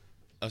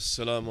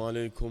السلام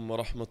عليكم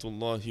ورحمة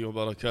الله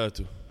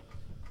وبركاته.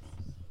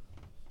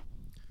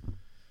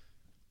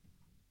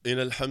 إن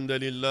الحمد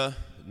لله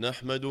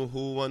نحمده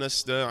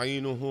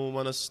ونستعينه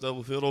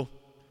ونستغفره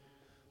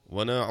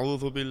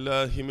ونعوذ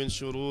بالله من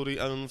شرور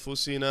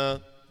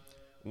أنفسنا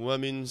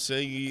ومن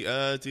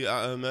سيئات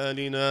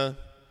أعمالنا.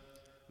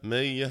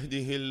 من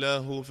يهده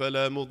الله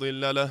فلا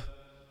مضل له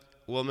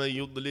ومن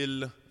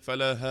يضلل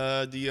فلا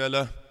هادي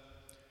له.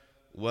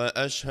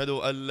 وأشهد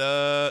أن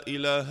لا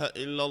إله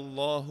إلا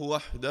الله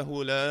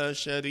وحده لا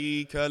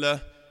شريك له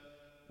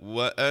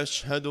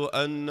وأشهد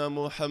أن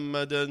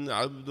محمدا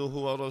عبده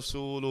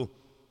ورسوله.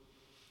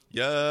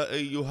 يا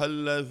أيها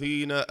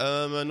الذين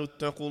آمنوا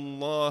اتقوا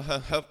الله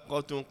حق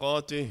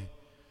تقاته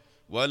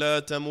ولا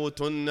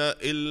تموتن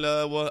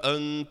إلا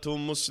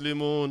وأنتم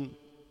مسلمون.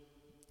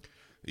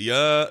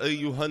 يا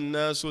أيها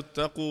الناس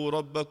اتقوا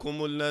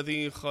ربكم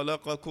الذي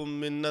خلقكم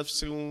من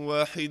نفس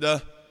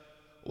واحدة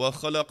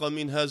وخلق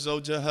منها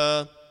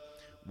زوجها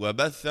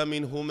وبث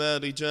منهما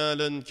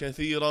رجالا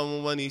كثيرا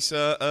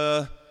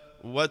ونساء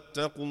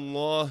واتقوا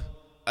الله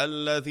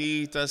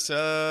الذي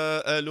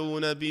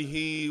تساءلون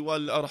به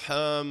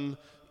والأرحام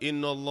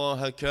إن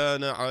الله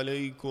كان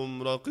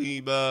عليكم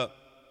رقيبا.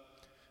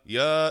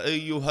 يا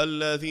أيها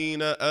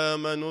الذين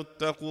آمنوا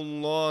اتقوا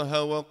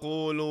الله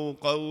وقولوا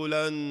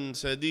قولا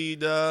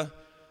سديدا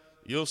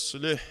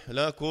يصلح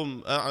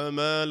لكم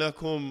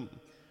أعمالكم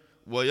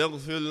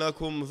ويغفر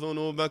لكم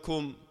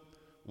ذنوبكم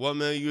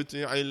ومن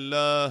يطع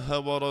الله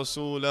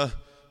ورسوله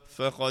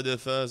فقد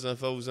فاز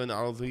فوزا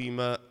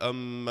عظيما.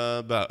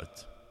 أما بعد،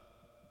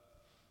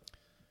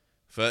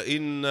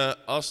 فإن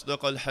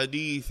أصدق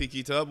الحديث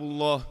كتاب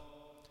الله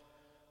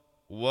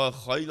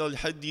وخير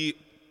الهدي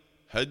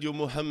هدي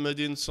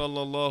محمد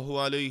صلى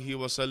الله عليه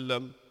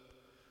وسلم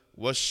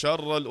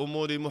وشر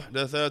الأمور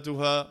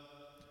محدثاتها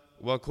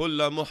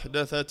وكل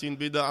محدثة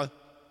بدعة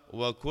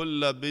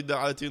وكل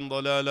بدعة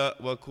ضلالة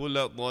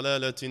وكل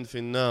ضلالة في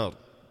النار.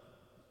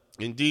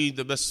 Indeed,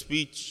 the best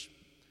speech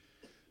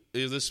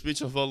is the speech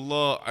of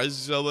Allah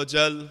Azza wa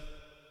Jal,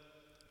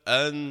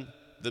 and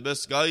the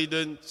best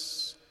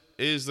guidance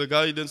is the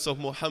guidance of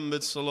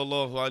Muhammad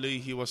sallallahu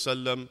alayhi wa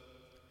sallam.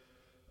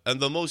 And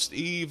the most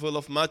evil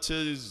of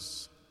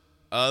matters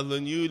are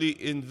the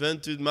newly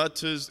invented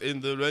matters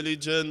in the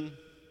religion,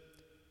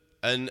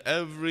 and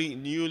every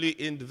newly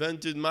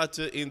invented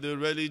matter in the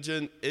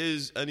religion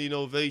is an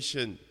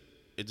innovation.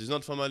 It is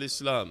not from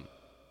Al-Islam.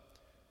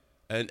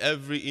 And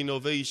every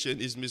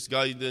innovation is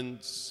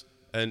misguidance,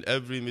 and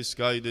every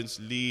misguidance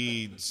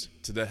leads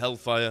to the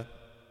hellfire.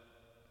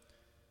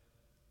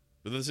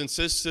 Brothers and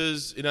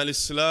sisters in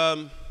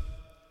Al-Islam,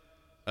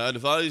 I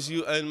advise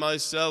you and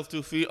myself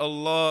to fear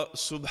Allah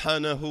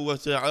subhanahu wa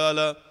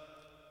ta'ala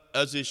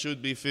as He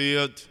should be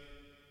feared.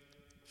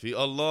 Fear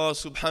Allah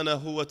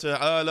subhanahu wa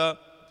ta'ala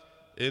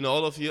in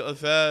all of your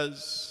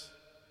affairs.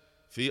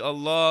 Fear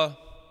Allah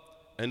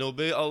and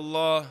obey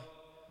Allah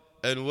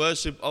and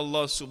worship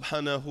Allah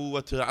subhanahu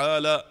wa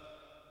ta'ala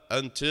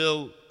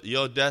until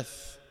your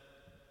death.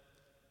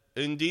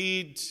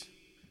 Indeed,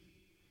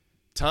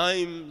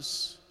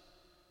 times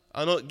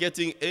are not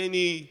getting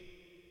any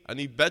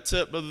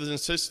better, brothers and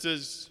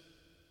sisters.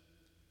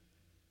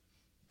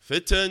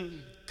 Fitan,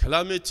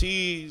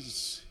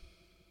 calamities,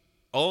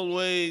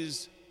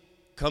 always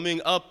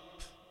coming up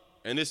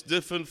in its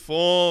different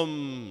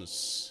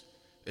forms,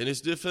 in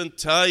its different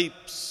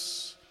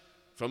types,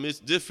 from its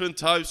different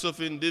types of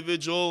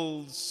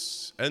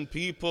individuals and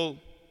people.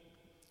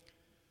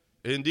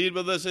 Indeed,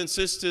 brothers and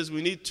sisters,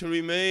 we need to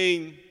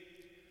remain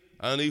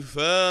and be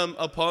firm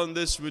upon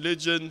this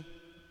religion,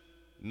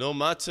 no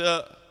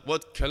matter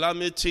what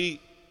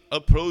calamity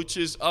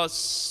approaches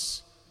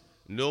us,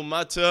 no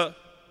matter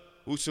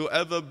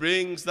whosoever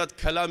brings that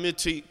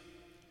calamity.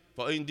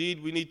 For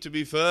indeed, we need to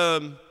be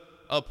firm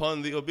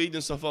upon the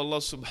obedience of Allah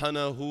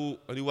subhanahu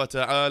wa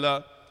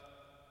ta'ala,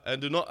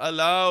 and do not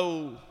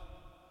allow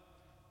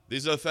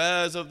these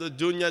affairs of the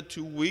dunya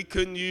to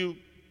weaken you,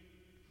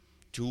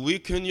 to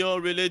weaken your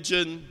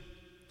religion,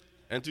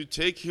 and to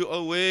take you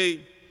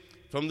away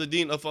from the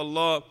deen of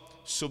Allah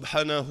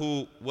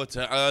subhanahu wa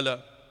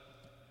ta'ala.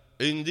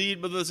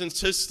 Indeed, brothers and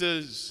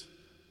sisters,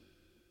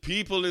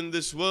 people in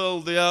this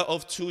world, they are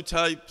of two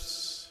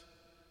types: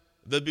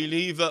 the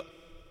believer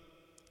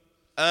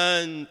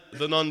and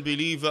the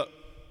non-believer.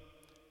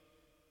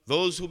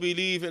 Those who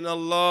believe in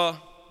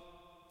Allah,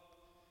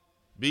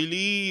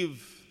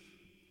 believe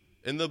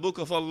in the book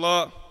of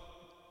Allah,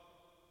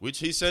 which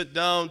He sent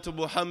down to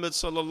Muhammad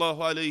sallallahu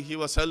alayhi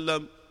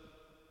wasallam,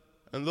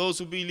 and those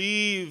who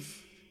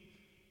believe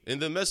in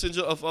the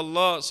messenger of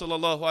Allah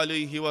sallallahu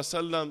alayhi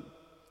wasallam.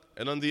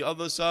 And on the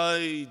other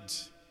side,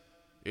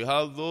 you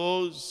have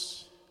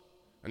those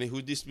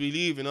who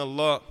disbelieve in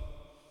Allah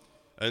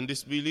and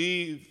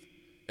disbelieve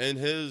in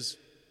His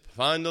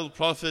final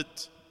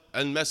prophet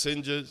and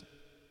messengers.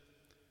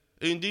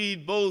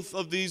 Indeed, both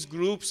of these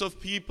groups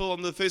of people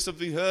on the face of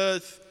the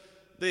earth,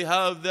 they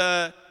have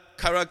their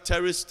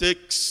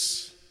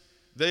characteristics,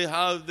 they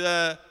have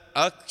their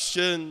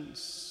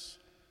actions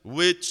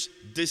which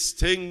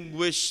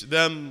distinguish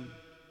them.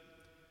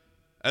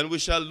 And we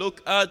shall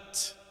look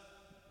at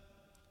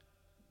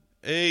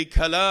a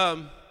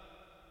kalam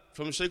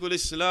from Shaykh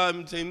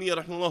al-Islam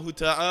Taymiyyah rahimahullah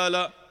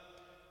ta'ala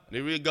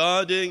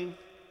regarding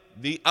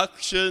the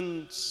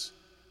actions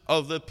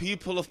of the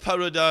people of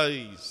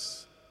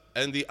paradise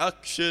and the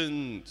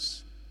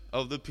actions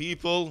of the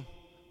people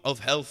of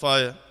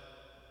hellfire.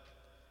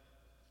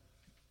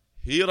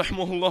 He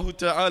rahimahullah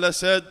ta'ala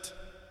said,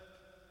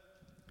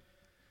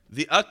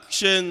 the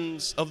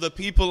actions of the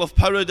people of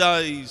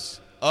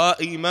paradise are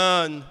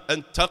iman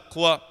and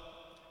taqwa,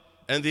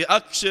 and the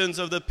actions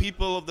of the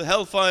people of the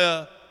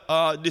hellfire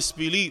are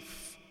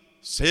disbelief,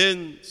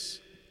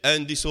 sins,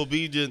 and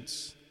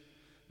disobedience.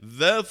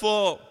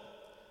 Therefore,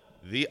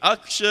 the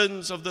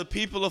actions of the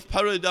people of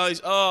paradise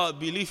are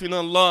belief in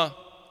Allah,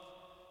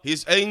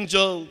 His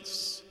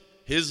angels,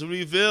 His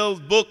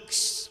revealed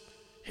books,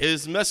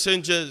 His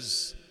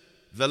messengers,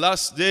 the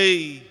last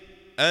day,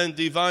 and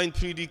divine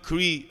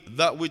pre-decree,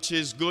 that which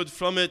is good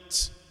from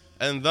it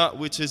and that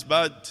which is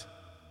bad.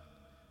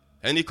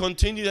 And he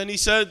continued and he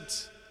said,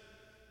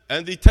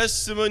 and the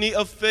testimony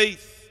of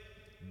faith,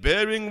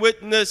 bearing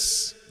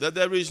witness that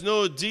there is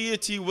no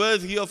deity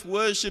worthy of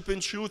worship in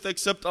truth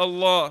except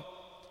Allah,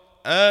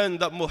 and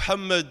that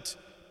Muhammad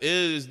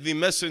is the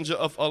messenger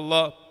of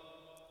Allah,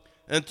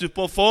 and to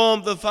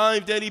perform the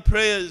 5 daily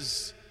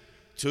prayers,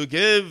 to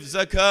give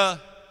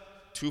zakah,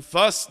 to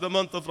fast the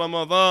month of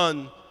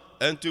Ramadan,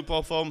 and to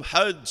perform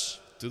hajj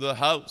to the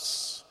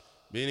house,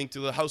 meaning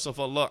to the house of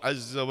Allah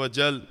Azza wa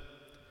Jal,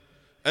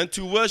 and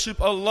to worship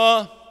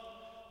Allah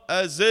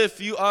as if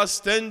you are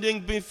standing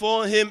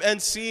before Him and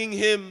seeing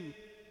Him.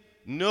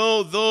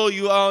 No, though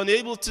you are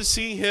unable to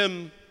see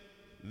Him,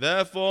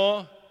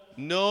 therefore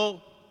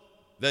know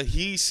that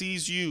He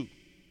sees you.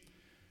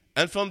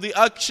 And from the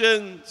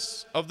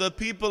actions of the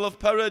people of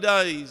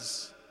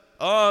paradise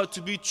are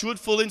to be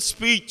truthful in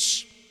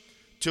speech,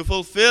 to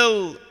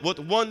fulfill what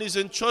one is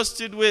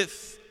entrusted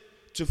with,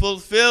 to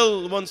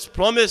fulfill one's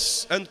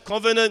promise and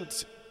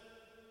covenant,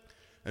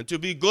 and to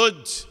be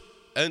good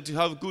and to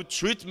have good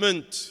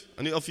treatment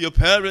of your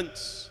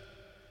parents,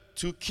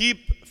 to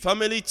keep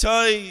family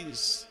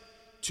ties,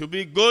 to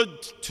be good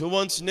to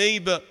one's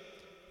neighbor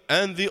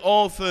and the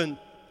orphan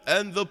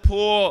and the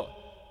poor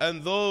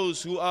and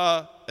those who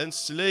are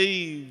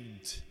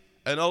enslaved,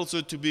 and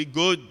also to be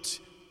good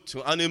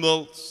to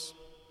animals.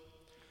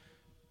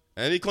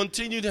 And he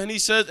continued and he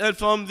said, and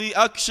from the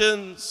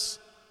actions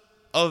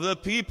of the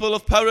people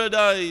of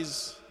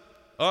paradise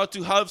are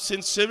to have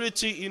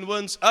sincerity in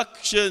one's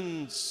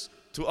actions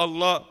to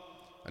Allah,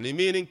 and in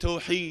meaning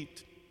Tawheed,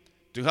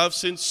 to have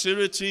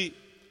sincerity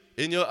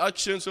in your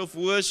actions of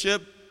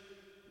worship,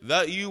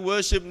 that you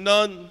worship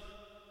none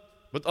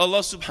but Allah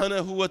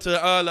subhanahu wa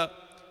ta'ala,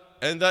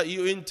 and that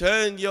you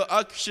intend your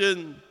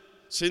action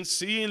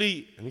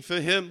sincerely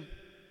for Him.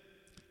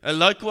 And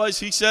likewise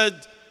he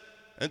said,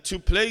 and to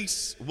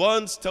place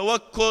one's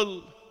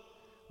tawakkul,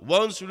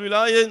 one's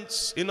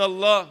reliance in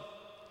Allah,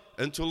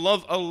 and to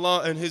love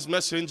Allah and His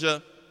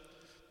Messenger,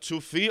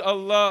 to fear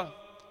Allah,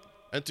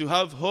 and to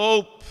have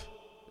hope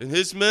in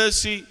His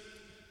mercy,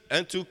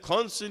 and to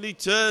constantly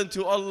turn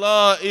to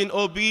Allah in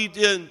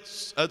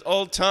obedience at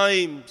all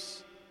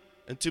times,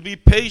 and to be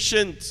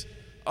patient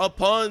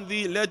upon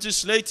the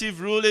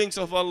legislative rulings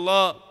of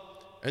Allah,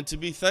 and to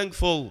be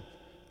thankful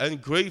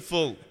and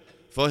grateful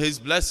for His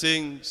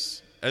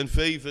blessings and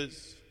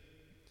favors.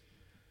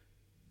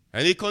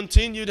 And he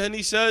continued and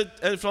he said,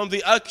 and from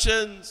the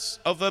actions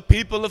of the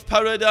people of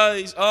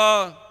paradise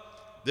are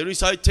the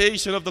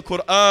recitation of the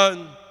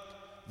Quran,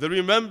 the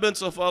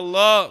remembrance of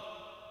Allah,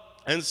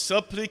 and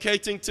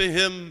supplicating to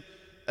Him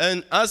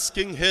and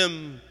asking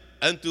Him,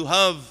 and to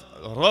have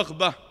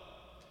raghbah.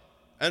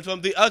 And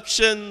from the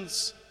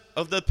actions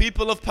of the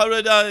people of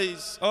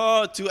paradise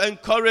are to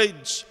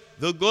encourage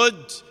the good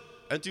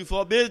and to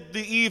forbid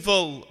the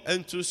evil,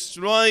 and to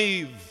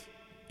strive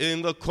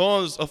in the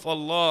cause of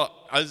Allah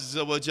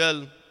Azza wa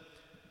Jal.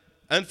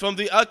 And from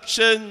the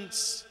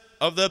actions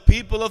of the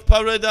people of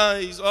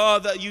paradise are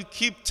that you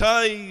keep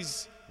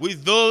ties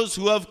with those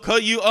who have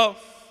cut you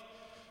off,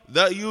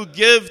 that you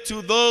give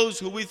to those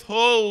who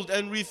withhold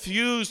and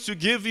refuse to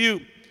give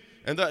you,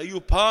 and that you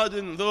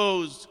pardon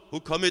those who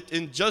commit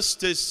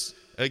injustice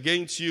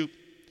against you.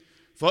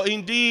 For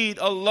indeed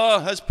Allah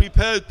has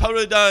prepared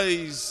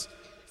paradise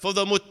for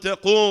the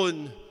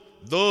muttaqun,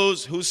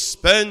 those who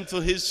spend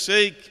for His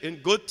sake in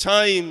good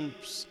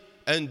times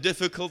and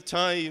difficult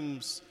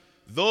times,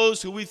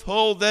 those who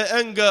withhold their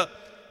anger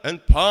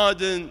and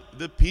pardon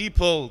the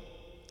people,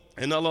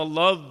 and Allah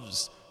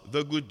loves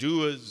the good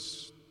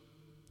doers.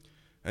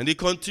 And he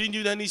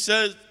continued and he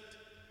said,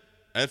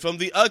 and from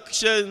the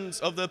actions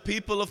of the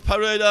people of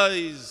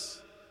paradise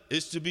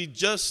is to be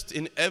just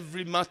in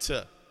every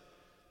matter,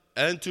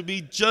 and to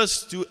be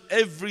just to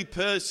every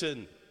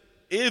person,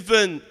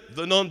 even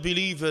the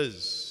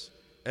non-believers,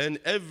 and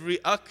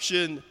every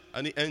action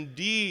and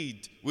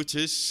deed which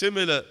is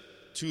similar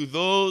to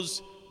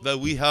those that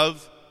we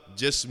have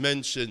just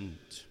mentioned.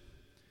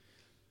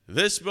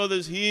 This,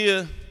 brothers,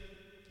 here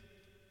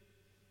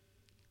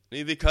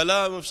in the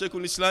kalam of Shaykh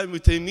al-Islam Ibn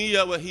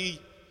Taymiyyah, where he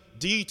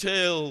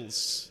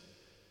details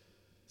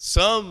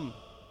some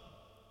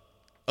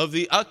of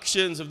the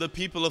actions of the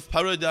people of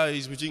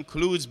paradise, which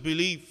includes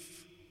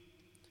belief,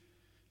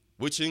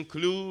 which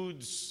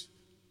includes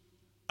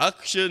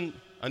action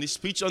and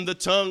speech on the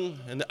tongue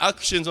and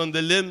actions on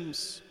the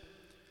limbs.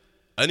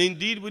 And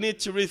indeed we need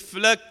to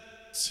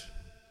reflect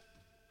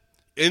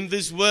in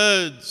these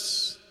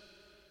words.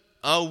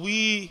 Are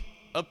we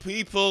a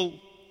people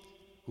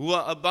who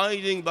are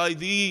abiding by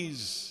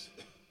these?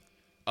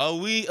 Are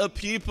we a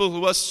people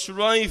who are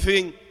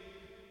striving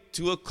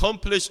to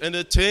accomplish and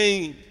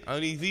attain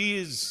only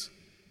these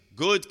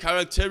good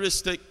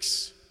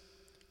characteristics?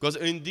 Because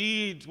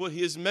indeed what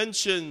he has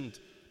mentioned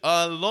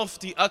are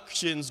lofty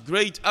actions,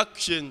 great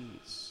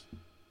actions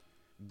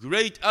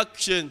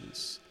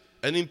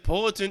and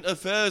important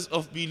affairs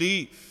of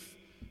belief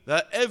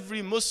that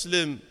every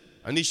Muslim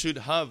and he should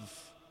have,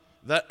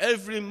 that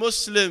every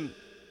Muslim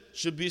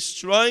should be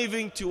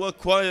striving to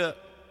acquire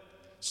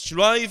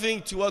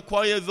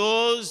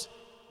those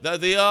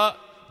that they are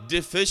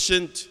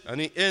deficient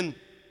and in.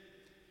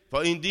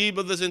 For indeed,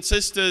 brothers and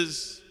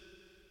sisters,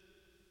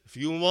 if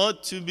you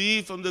want to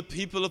be from the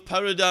people of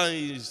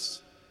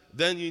paradise,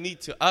 then you need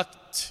to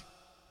act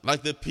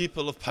like the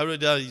people of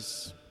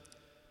paradise.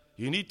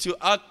 You need to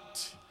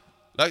act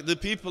like the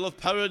people of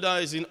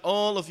paradise in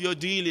all of your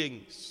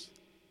dealings,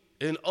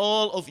 and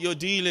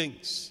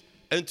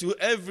to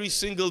every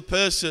single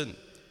person.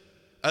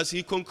 As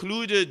he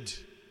concluded,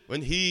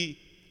 when he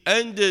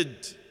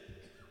ended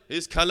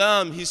his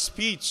kalam, his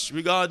speech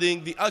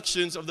regarding the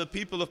actions of the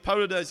people of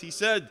paradise, he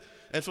said,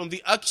 and from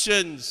the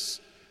actions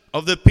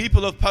of the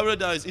people of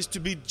paradise is to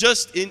be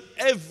just in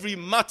every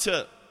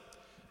matter,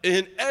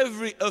 in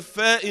every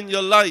affair in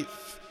your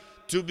life,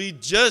 to be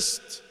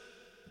just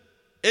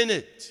in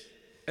it,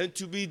 and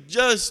to be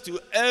just to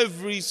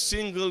every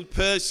single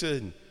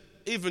person,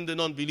 even the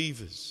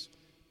non-believers,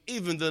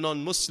 even the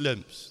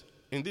non-Muslims.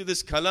 Indeed,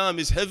 this kalam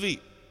is heavy.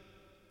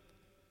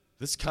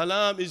 This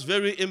kalam is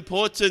very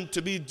important,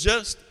 to be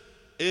just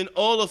in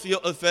all of your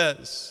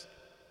affairs.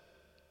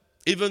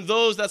 Even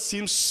those that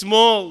seem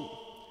small,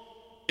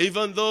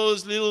 even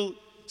those little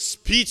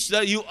speech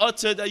that you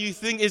utter that you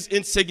think is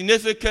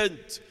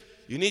insignificant,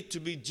 you need to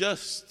be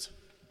just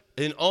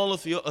in all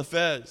of your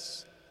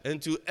affairs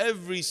and to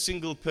every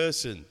single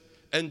person.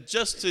 And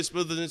justice,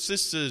 brothers and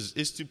sisters,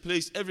 is to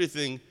place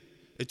everything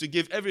and to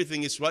give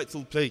everything its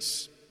rightful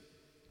place.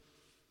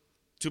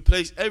 To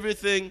place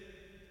everything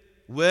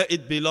where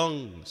it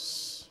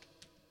belongs.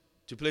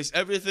 To place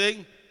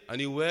everything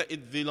and where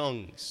it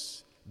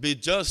belongs. Be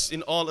just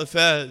in all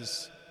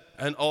affairs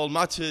and all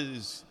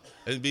matters,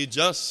 and be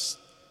just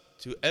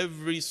to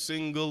every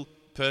single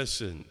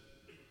person.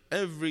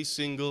 Every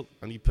single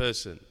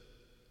person.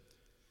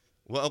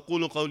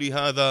 وأقول قولي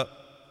هذا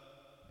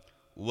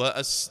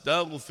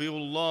وأستغفر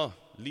الله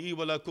لي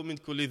ولكم من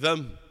كل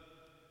ذنب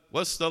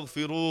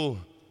واستغفروه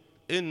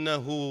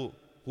إنه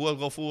هو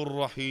الغفور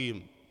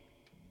الرحيم.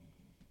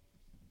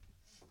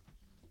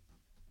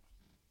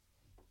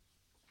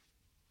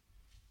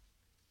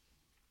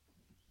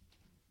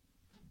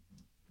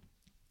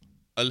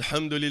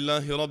 الحمد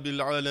لله رب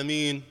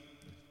العالمين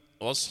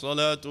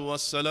والصلاة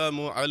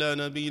والسلام على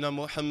نبينا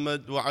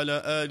محمد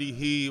وعلى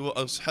آله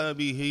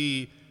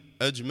وأصحابه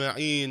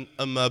أجمعين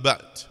أما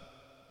بعد.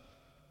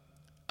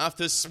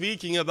 After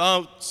speaking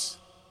about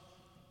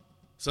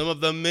some of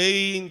the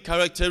main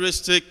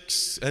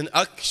characteristics and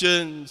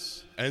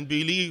actions and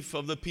belief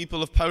of the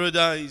people of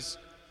paradise,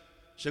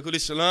 Shaykh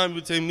al-Islam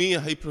Ibn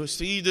Taymiyyah, he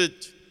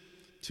proceeded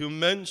to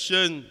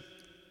mention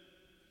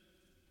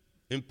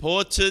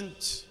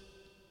important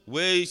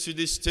ways to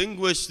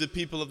distinguish the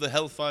people of the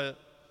hellfire,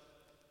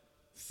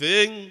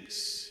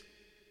 things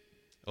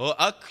or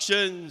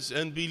actions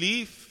and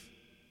belief,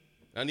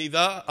 and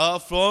that are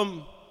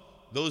from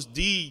those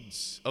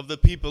deeds of the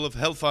people of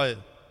hellfire.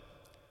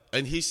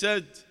 And he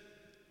said,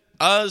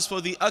 as for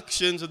the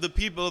actions of the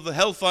people of the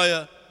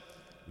hellfire,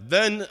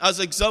 then as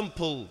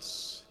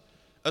examples,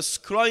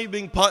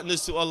 ascribing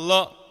partners to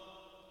Allah,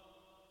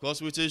 of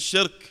course, which is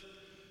shirk,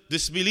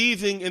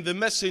 disbelieving in the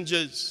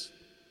messengers,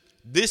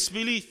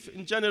 disbelief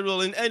in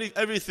general in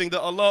everything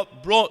that Allah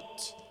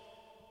brought,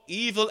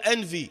 evil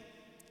envy,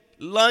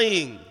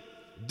 lying,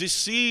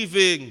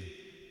 deceiving,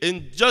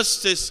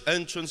 injustice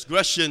and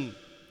transgression,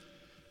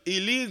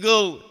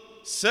 illegal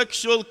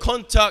sexual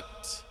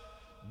contact,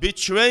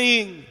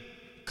 betraying,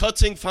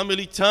 cutting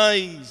family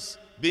ties,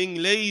 being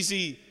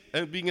lazy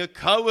and being a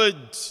coward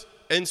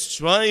and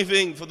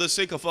striving for the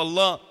sake of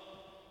Allah,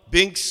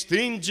 being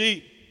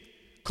stingy,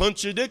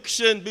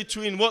 contradiction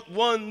between what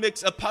one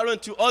makes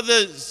apparent to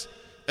others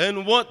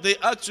and what they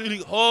actually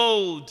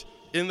hold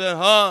in their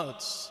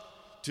hearts,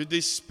 to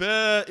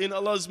despair in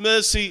Allah's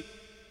mercy,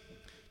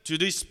 to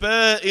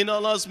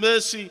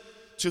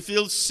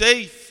feel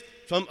safe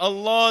from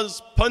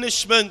Allah's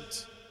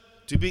punishment,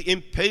 to be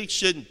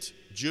impatient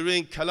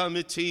during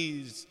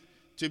calamities,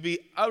 to be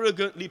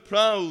arrogantly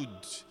proud,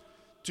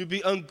 to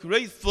be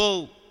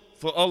ungrateful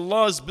for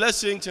Allah's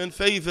blessings and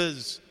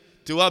favors,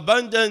 to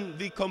abandon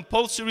the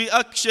compulsory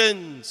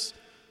actions,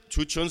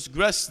 to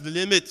transgress the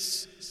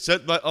limits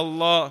set by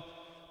Allah,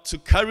 to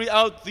carry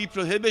out the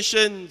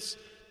prohibitions,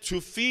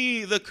 to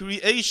fear the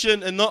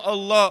creation and not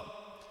Allah,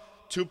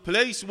 to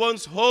place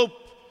one's hope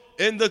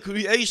in the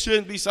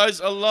creation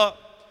besides Allah,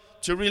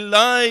 to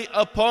rely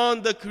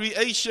upon the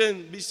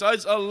creation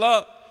besides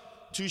Allah,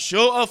 to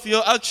show off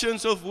your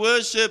actions of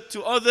worship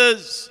to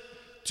others,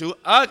 to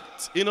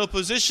act in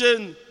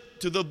opposition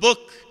to the book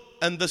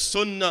and the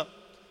sunnah,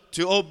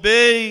 to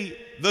obey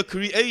the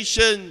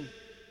creation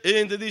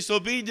in the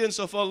disobedience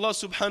of Allah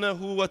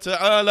subhanahu wa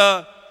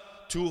ta'ala,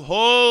 to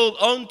hold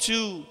on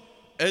to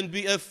and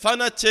be a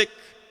fanatic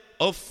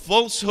of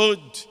falsehood,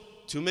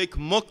 to make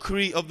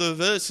mockery of the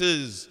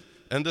verses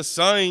and the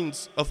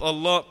signs of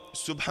Allah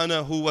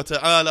subhanahu wa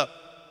ta'ala,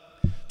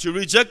 to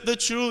reject the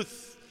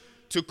truth,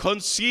 to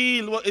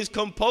conceal what is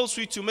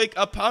compulsory to make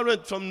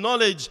apparent from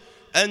knowledge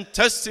and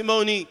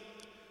testimony,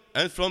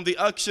 and from the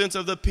actions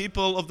of the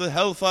people of the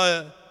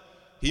hellfire.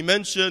 He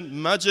mentioned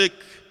magic,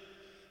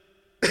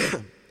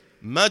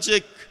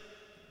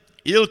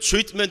 ill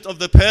treatment of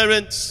the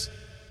parents,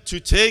 to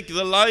take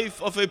the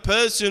life of a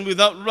person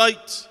without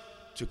right,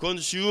 to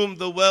consume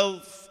the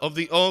wealth of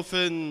the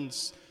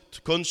orphans, to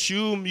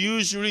consume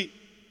usury,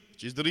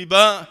 which is the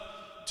riba,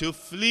 to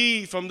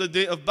flee from the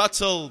day of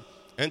battle,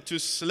 and to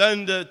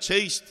slander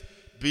chaste,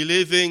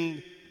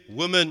 believing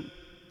women.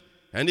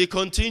 And he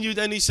continued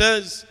and he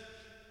says,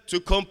 to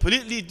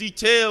completely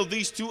detail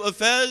these two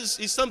affairs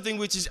is something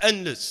which is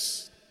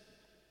endless.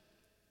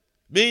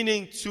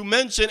 Meaning to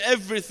mention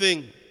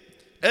everything,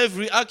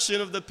 every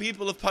action of the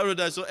people of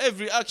paradise or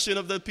every action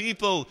of the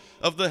people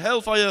of the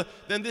hellfire,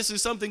 then this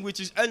is something which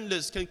is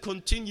endless, can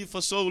continue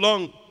for so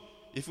long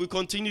if we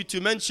continue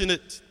to mention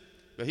it.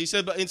 But he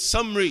said, but in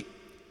summary,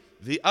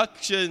 the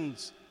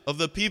actions of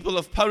the people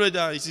of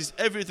paradise is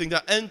everything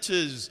that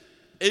enters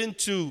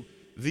into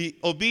the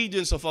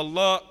obedience of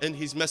Allah and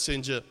His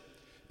Messenger.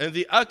 And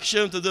the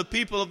actions of the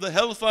people of the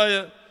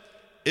hellfire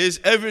is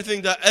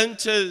everything that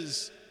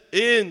enters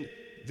in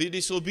the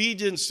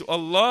disobedience to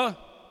Allah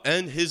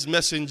and His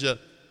Messenger.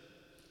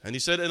 And he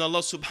said, and Allah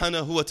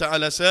subhanahu wa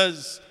ta'ala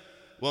says,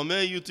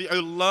 وَمَا يُطِعِ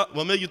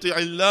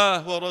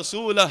اللَّهُ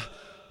وَرَسُولَهُ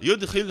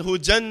يُدْخِلْهُ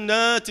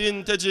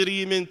جَنَّاتٍ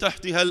تَجْرِي مِنْ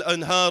تَحْتِهَا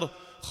الْأَنْهَارُ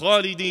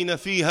خَالِدِينَ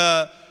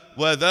فِيهَا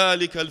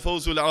وَذَلِكَ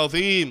الْفَوْزُ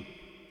الْعَظِيمُ.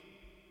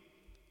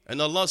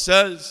 And Allah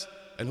says,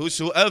 and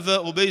whosoever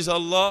obeys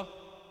Allah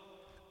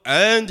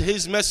and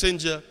His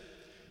Messenger,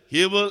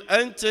 He will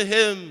enter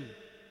him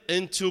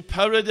into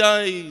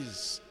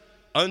paradise,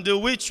 under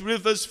which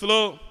rivers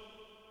flow,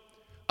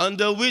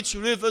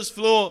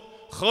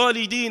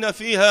 خَالِدِينَ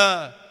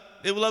فِيهَا,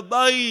 they will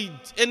abide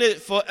in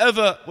it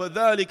forever.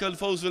 وَذَلِكَ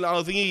الْفَوْزُ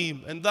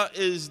الْعَظِيمُ. And that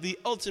is the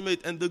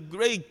ultimate and the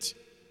great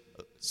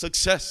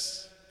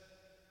success.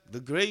 The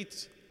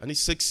great and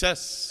its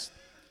success.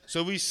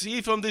 So we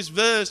see from this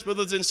verse,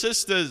 brothers and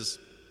sisters,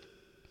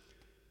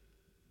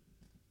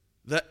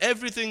 that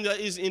everything that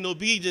is in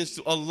obedience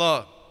to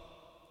Allah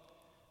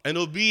and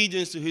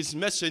obedience to His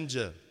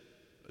Messenger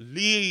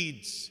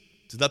leads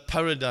to the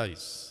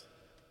paradise.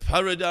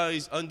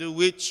 Paradise under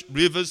which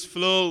rivers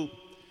flow,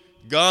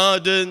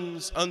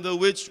 gardens under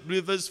which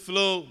rivers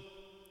flow,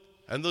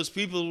 and those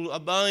people will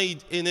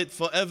abide in it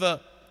forever.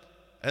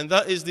 And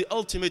that is the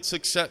ultimate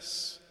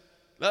success.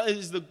 That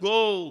is the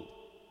goal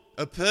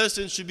a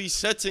person should be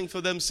setting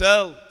for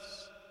themselves.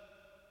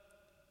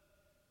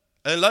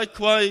 And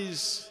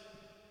likewise,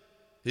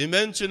 he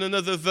mentioned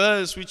another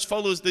verse which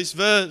follows this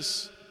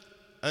verse,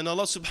 and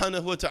Allah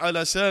subhanahu wa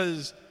ta'ala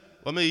says,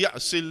 وَمَن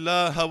يَعْصِ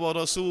اللَّهَ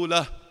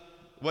وَرَسُولَهُ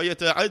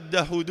وَيَتَعَدَّ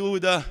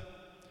حُدُودَهُ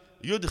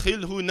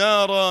يُدْخِلْهُ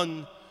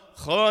نَارًا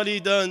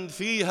خَالِدًا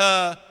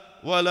فِيهَا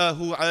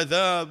وَلَهُ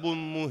عَذَابٌ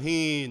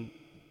مُهِينٌ.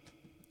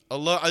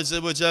 Allah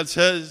Azza wa Jal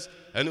says,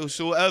 and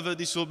whosoever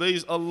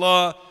disobeys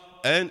Allah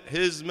and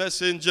His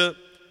Messenger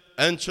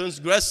and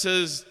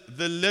transgresses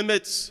the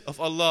limits of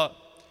Allah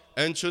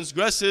and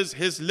transgresses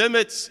His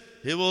limits,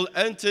 He will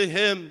enter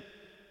him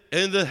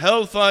in the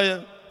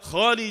hellfire,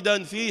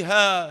 خَالِدًا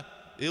فِيهَا,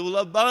 he will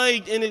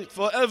abide in it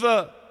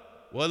forever,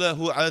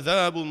 وَلَهُ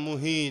عَذَابٌ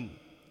مُهِينٌ,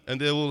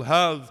 and they will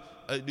have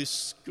a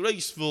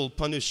disgraceful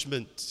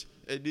punishment,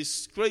 a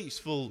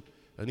disgraceful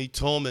and a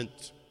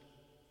torment.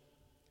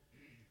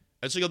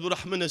 And Shaykh Abdul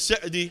Rahman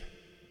al-Sa'di,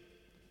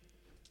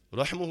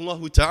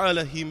 rahimahullah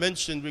ta'ala, he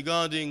mentioned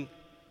regarding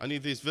any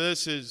of these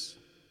verses,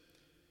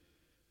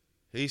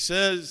 he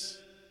says,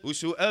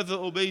 whosoever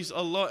obeys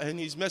Allah and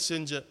His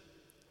Messenger,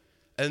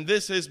 and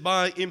this is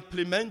by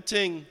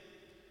implementing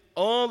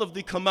all of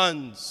the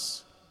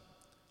commands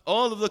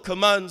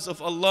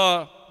of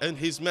Allah and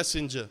His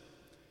Messenger.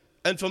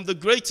 And from the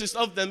greatest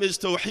of them is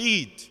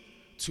Tawheed,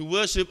 to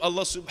worship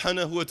Allah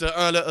subhanahu wa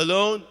ta'ala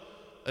alone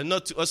and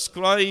not to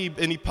ascribe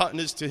any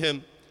partners to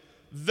Him.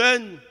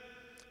 Then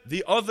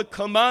the other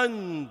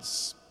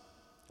commands,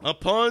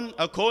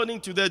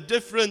 according to their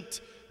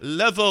different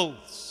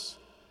levels,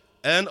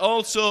 and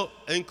also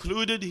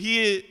included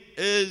here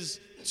is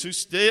to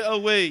stay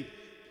away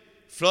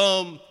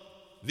from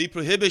the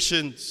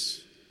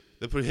prohibitions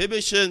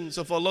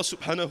of Allah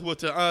subhanahu wa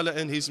ta'ala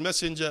and His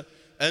Messenger,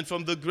 and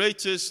from the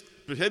greatest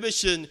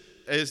prohibition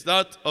is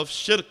that of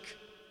shirk.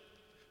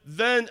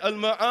 Then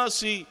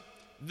al-ma'asi,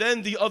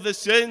 then the other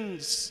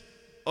sins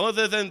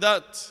other than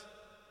that,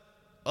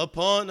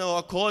 upon or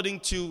according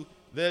to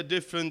their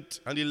different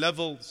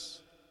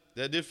levels.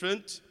 Their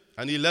different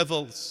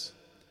levels.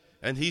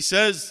 And he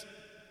says,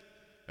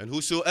 and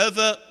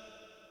whosoever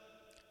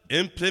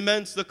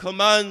implements the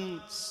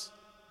commands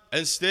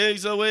and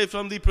stays away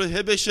from the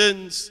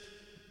prohibitions,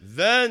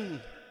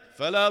 then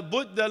فَلَا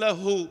بُدَّ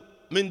لَهُ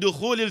مِن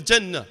دُخُولِ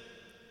الْجَنَّةِ,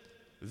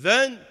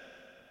 then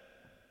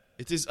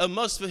it is a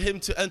must for him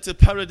to enter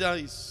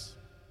paradise.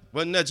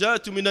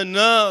 وَالنَّجَاةُ مِنَ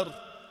النَّارِ,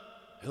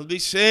 he'll be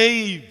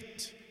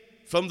saved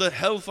from the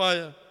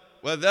hellfire.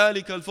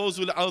 وَذَلِكَ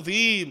الْفَوْزُ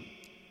الْعَظِيمُ,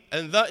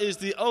 and that is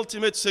the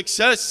ultimate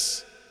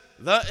success.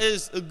 That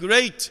is a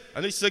great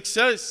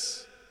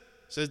success.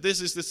 Says this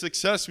is the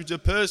success which a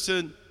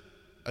person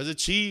has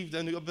achieved,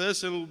 and a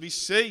person will be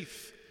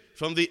safe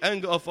from the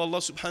anger of Allah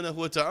subhanahu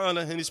wa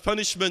ta'ala and his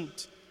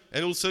punishment,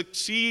 and will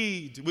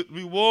succeed with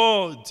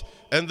reward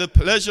and the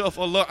pleasure of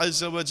Allah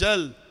azza wa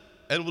jal,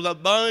 and will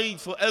abide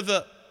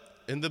forever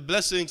in the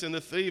blessings and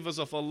the favors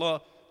of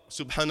Allah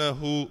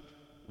subhanahu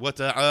wa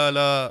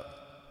ta'ala.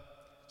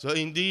 So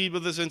indeed,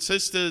 brothers and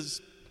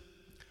sisters,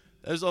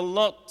 there's a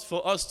lot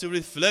for us to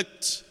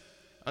reflect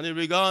on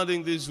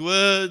regarding these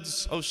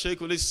words of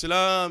Shaykh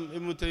al-Islam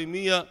Ibn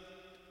Taymiyyah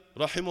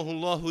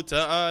rahimahullah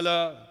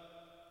ta'ala.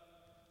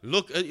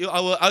 Look at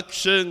our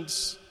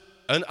actions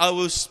and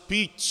our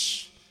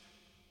speech.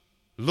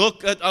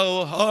 Look at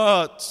our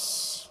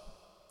hearts.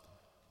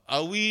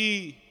 Are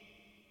we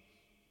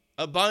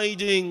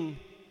abiding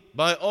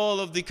by all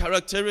of the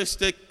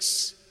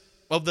characteristics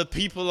of the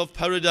people of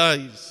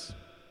paradise?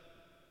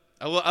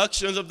 Our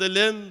actions of the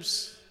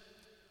limbs,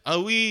 are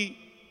we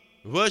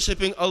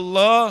worshipping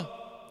Allah?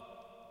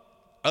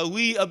 Are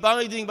we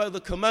abiding by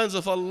the commands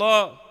of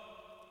Allah?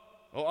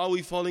 Or are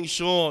we falling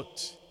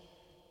short?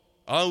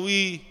 Are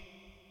we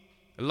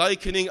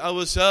likening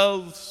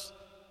ourselves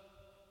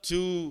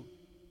to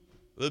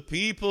the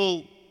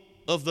people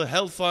of the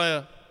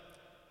hellfire?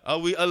 Are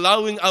we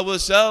allowing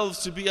ourselves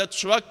to be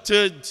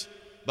attracted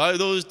by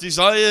those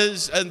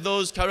desires and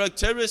those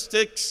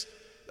characteristics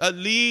that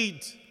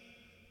lead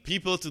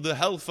people to the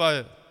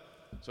hellfire?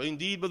 So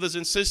indeed, brothers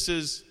and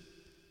sisters,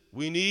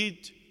 we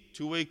need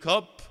to wake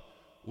up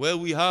where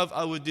we have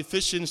our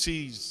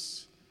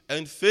deficiencies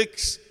and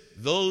fix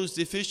those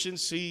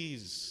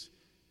deficiencies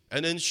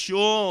and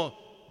ensure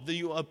that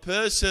you are a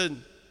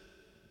person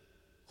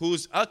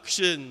whose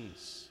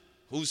actions,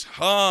 whose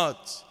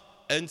heart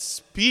and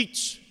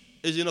speech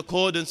is in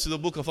accordance to the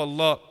book of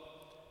Allah,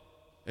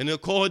 in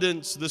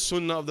accordance to the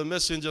sunnah of the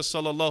Messenger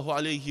sallallahu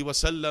alaihi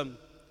wasallam,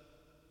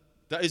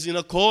 that is in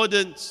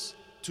accordance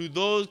to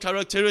those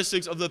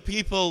characteristics of the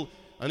people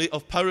and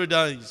of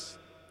paradise,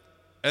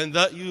 and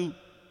that you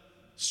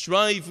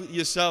strive with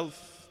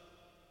yourself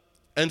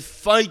and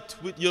fight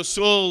with your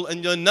soul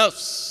and your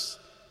nafs,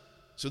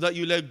 so that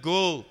you let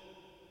go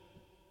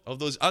of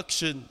those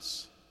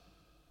actions,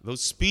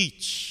 those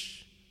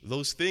speech,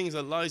 those things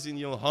that lies in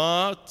your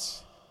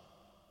heart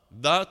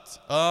that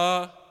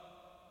are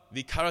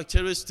the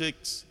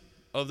characteristics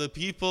of the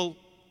people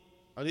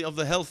and of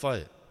the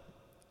hellfire.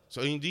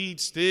 So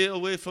indeed, stay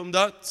away from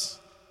that,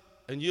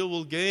 and you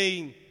will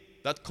gain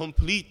that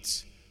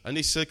complete and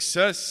a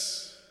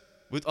success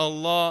with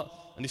Allah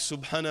and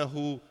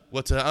subhanahu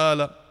wa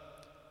ta'ala.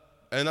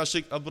 And as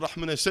Shaykh Abu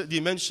Rahman al-Sa'di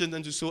mentioned,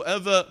 and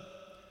whosoever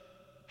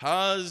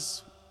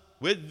has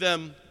with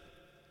them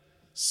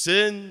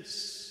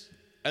sins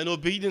and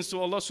obedience to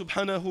Allah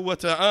subhanahu wa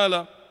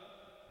ta'ala,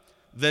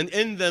 then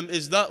in them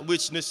is that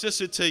which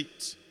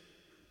necessitates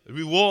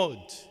reward,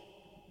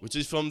 which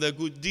is from their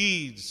good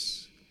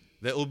deeds,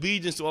 their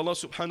obedience to Allah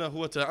subhanahu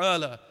wa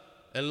ta'ala.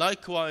 And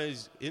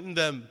likewise in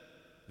them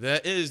there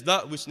is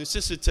that which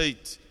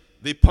necessitates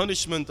the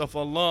punishment of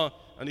Allah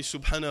and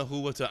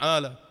subhanahu wa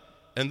ta'ala.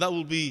 And that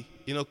will be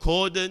in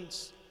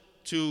accordance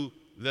to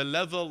the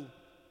level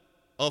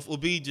of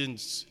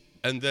obedience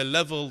and the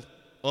level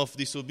of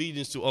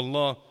disobedience to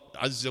Allah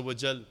azza wa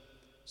jal.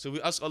 So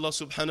we ask Allah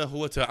subhanahu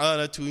wa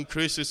ta'ala to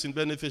increase us in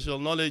beneficial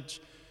knowledge,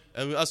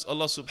 and we ask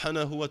Allah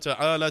subhanahu wa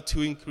ta'ala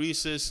to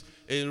increase us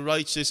in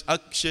righteous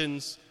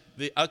actions,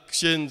 the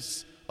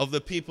actions of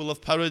the people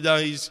of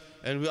paradise,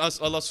 and we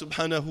ask Allah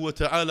subhanahu wa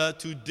ta'ala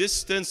to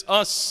distance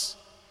us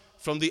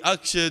from the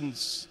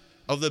actions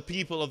of the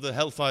people of the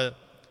hellfire.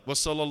 Wa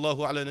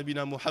sallallahu ala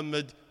nabina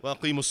Muhammad wa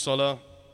aqimus salah.